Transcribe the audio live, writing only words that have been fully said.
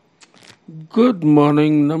Good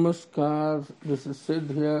morning, namaskar. This is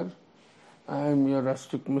Sid here. I am your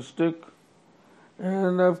rustic mystic,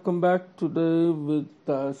 and I've come back today with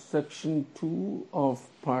section 2 of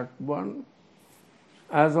part 1.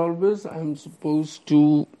 As always, I'm supposed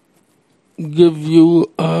to give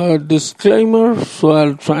you a disclaimer, so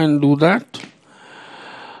I'll try and do that.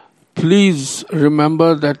 Please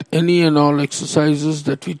remember that any and all exercises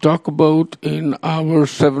that we talk about in our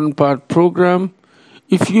 7-part program,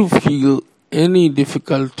 if you feel any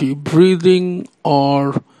difficulty breathing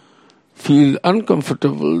or feel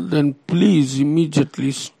uncomfortable, then please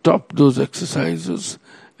immediately stop those exercises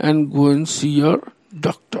and go and see your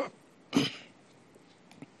doctor.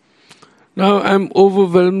 Now, I'm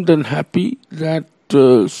overwhelmed and happy that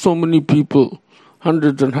so many people,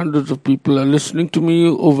 hundreds and hundreds of people, are listening to me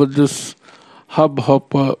over this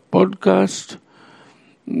Hubhopper podcast.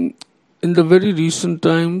 In the very recent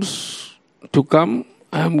times to come,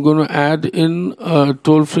 I'm going to add in a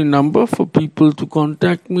toll-free number for people to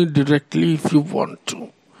contact me directly if you want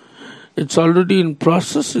to. It's already in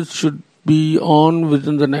process. It should be on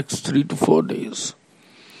within the next 3 to 4 days.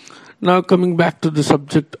 Now coming back to the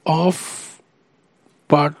subject of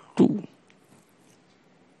part 2.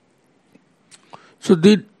 So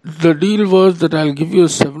the deal was that I'll give you a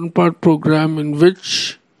 7-part program in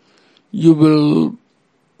which you will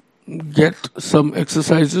get some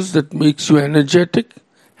exercises that makes you energetic,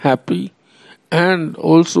 happy, and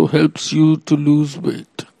also helps you to lose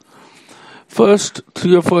weight. First,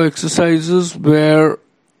 3 or 4 exercises were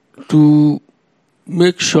to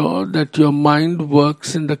make sure that your mind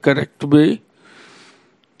works in the correct way.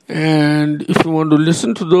 And if you want to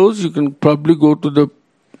listen to those, you can probably go to the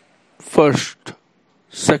first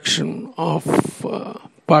section of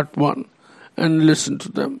part 1 and listen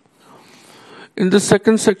to them. In the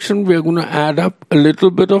second section, we are going to add up a little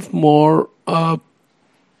bit of more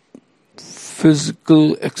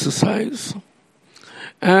physical exercise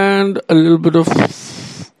and a little bit of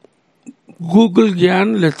Google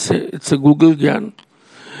Gyan. Let's say it's a Google Gyan.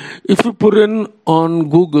 If you put in on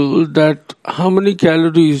Google that how many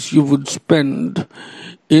calories you would spend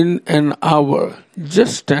in an hour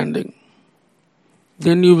just standing,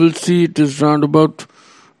 then you will see it is around about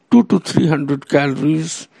 200 to 300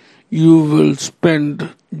 calories you will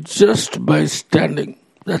spend just by standing.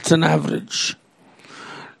 That's an average.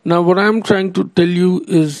 Now, what I'm trying to tell you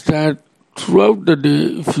is that throughout the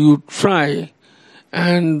day, if you try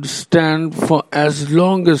and stand for as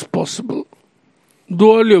long as possible, do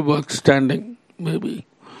all your work standing, maybe.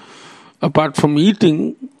 Apart from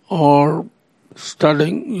eating or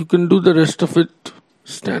studying, you can do the rest of it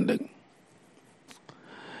standing.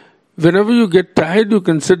 Whenever you get tired, you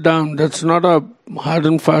can sit down. That's not a hard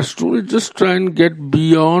and fast rule. Just try and get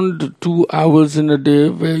beyond 2 hours in a day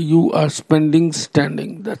where you are spending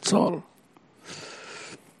standing. That's all.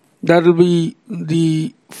 That will be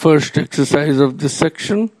the first exercise of this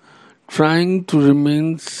section, trying to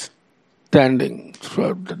remain standing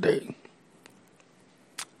throughout the day.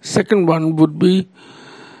 Second one would be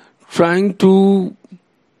trying to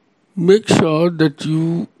make sure that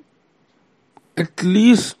you at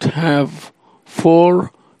least have 4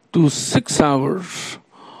 to 6 hours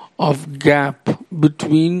of gap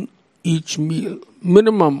between each meal.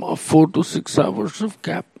 Minimum of 4 to 6 hours of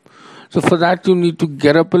gap. So for that you need to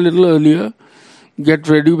get up a little earlier, get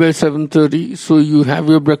ready by 7:30, so you have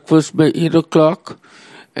your breakfast by 8 o'clock,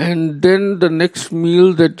 and then the next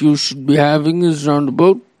meal that you should be having is around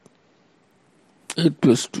about 8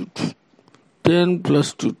 plus 2, 10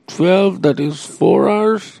 plus 2, 12, that is 4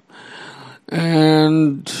 hours.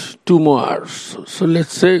 And 2 more hours. So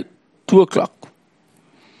let's say 2 o'clock.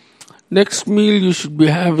 Next meal you should be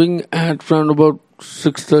having at around about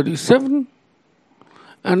 6:37.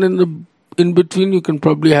 And in between you can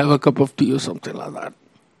probably have a cup of tea or something like that.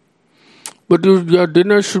 But your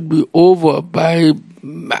dinner should be over by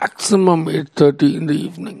maximum 8:30 in the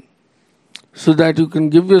evening, so that you can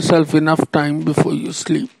give yourself enough time before you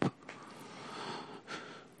sleep.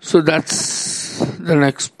 So that's the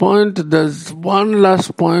next point. There's one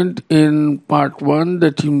last point in part 1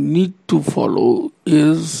 that you need to follow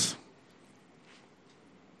is,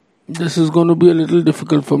 this is going to be a little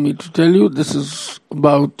difficult for me to tell you. This is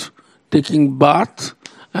about taking bath.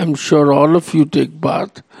 I'm sure all of you take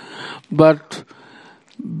bath. But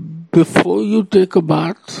before you take a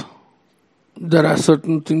bath, there are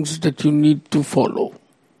certain things that you need to follow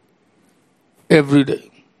every day.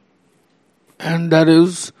 And that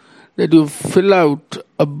is that you fill out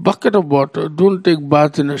a bucket of water. Don't take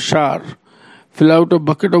bath in a shower. Fill out a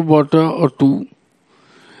bucket of water or 2.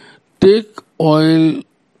 Take oil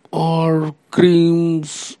or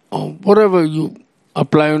creams or whatever you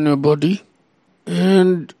apply on your body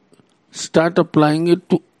and start applying it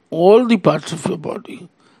to all the parts of your body,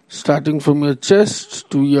 starting from your chest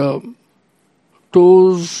to your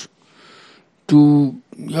toes to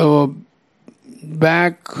your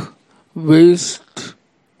back, waist,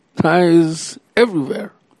 thighs,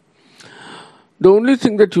 everywhere. The only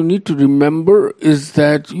thing that you need to remember is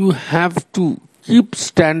that you have to keep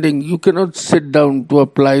standing. You cannot sit down to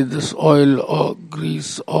apply this oil or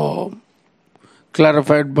grease or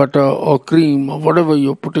clarified butter or cream or whatever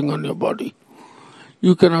you're putting on your body.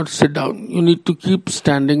 You cannot sit down. You need to keep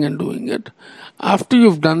standing and doing it. After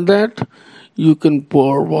you've done that, you can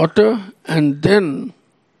pour water and then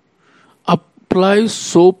apply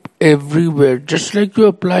soap everywhere, just like you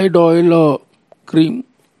applied oil or cream.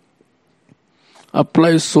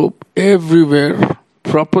 Apply soap everywhere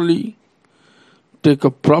properly. Take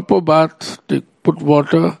a proper bath, put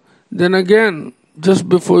water. Then again, just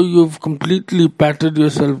before you've completely patted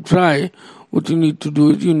yourself dry, what you need to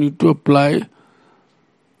do is you need to apply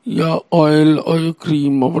your oil or your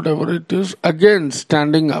cream or whatever it is. Again,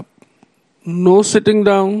 standing up. No sitting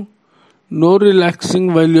down, no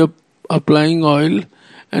relaxing while you're applying oil,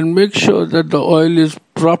 and make sure that the oil is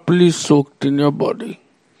properly soaked in your body.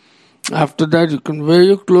 After that, you can wear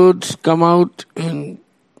your clothes, come out, and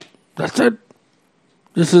that's it.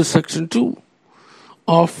 This is section 2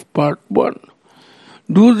 of part 1.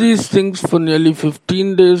 Do these things for nearly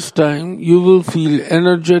 15 days' time. You will feel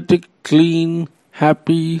energetic, clean,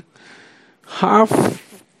 happy.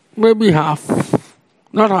 Maybe half,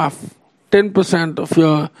 not half. 10% of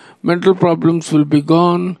your mental problems will be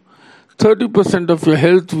gone. 30% of your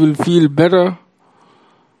health will feel better.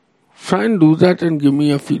 Try and do that and give me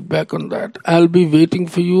your feedback on that. I'll be waiting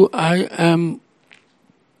for you. I am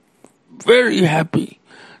very happy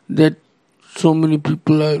that so many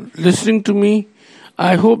people are listening to me.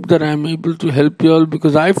 I hope that I'm able to help you all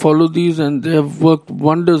because I follow these and they have worked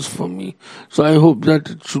wonders for me. So I hope that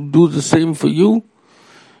it should do the same for you.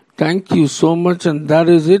 Thank you so much, and that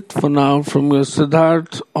is it for now from your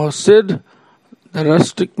Siddharth or Sid, the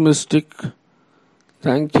Rustic Mystic.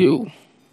 Thank you.